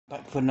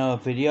Back for another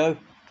video,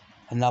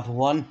 another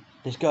one.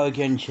 Let's go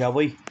again, shall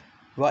we?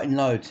 Writing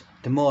loads.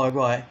 The more I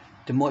write,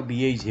 the more it be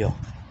easier.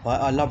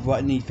 Right, I love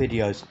writing these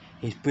videos.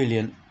 It's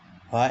brilliant.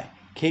 Right,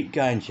 keep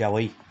going, shall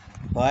we?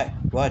 Right,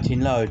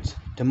 writing loads.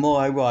 The more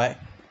I write.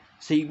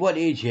 See what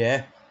it is,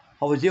 yeah?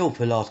 I was ill for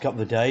the last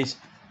couple of days.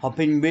 I've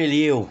been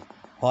really ill.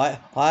 Right,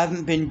 I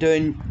haven't been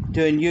doing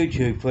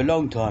YouTube for a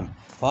long time.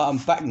 Right, I'm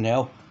back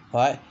now.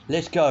 Right,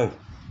 let's go.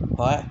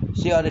 Right,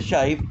 see I had a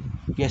shave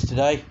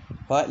yesterday.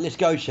 Right, let's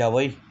go, shall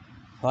we?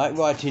 Right,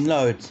 writing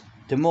loads.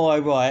 The more I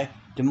write,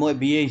 the more it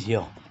be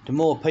easier. The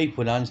more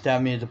people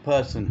understand me as a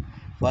person.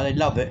 Right, they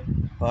love it.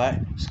 Right,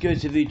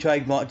 exclusively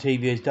trademark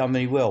TV has done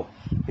really well.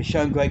 It's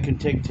shown great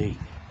continuity.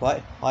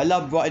 Right, I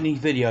love writing these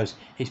videos.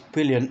 It's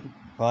brilliant.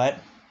 Right,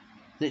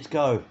 let's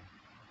go.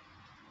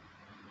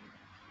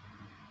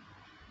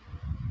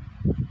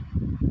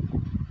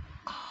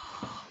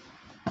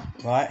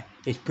 Right,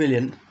 it's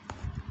brilliant.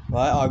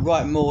 Right, I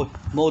write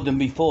more than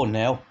before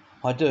now.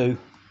 I do.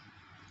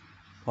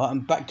 Right,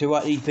 I'm back to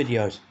write these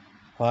videos.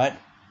 Right,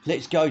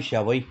 let's go,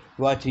 shall we?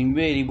 Writing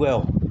really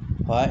well.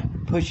 Right,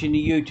 pushing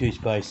the YouTube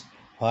space.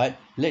 Right,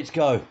 let's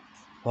go.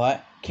 Right,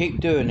 keep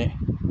doing it.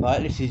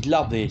 Right, this is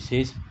lovely, this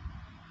is.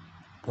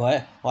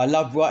 Right, I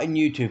love writing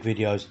YouTube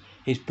videos.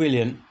 It's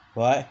brilliant.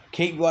 Right,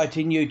 keep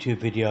writing YouTube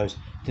videos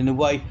in the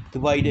way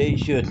that it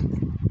should.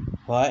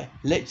 Right,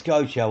 let's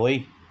go, shall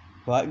we?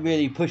 Right,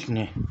 really pushing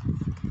it.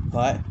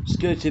 Right,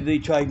 exclusively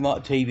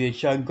trademark TV has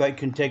shown great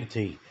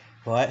continuity.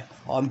 Right,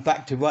 I'm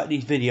back to write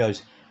these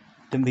videos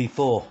than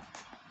before.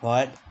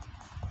 Right,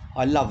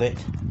 I love it.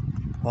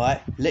 Right,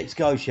 let's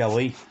go, shall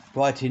we?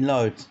 Writing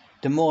loads.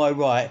 The more I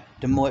write,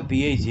 the more it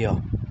be easier.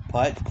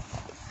 Right,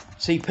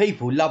 see,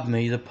 people love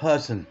me as a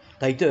person.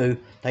 They do.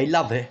 They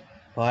love it.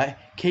 Right,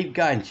 keep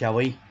going, shall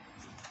we?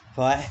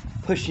 Right,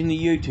 pushing the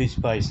YouTube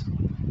space.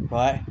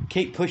 Right,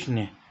 keep pushing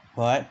it.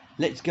 Right,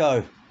 let's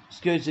go.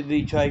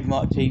 Exclusively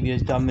trademark TV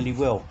has done really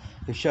well.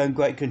 It's shown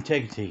great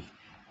continuity.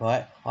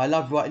 Right, I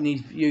love writing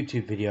these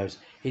YouTube videos.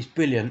 It's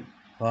brilliant.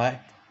 Right,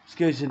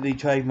 exclusively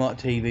trademark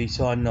TV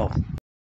signing off.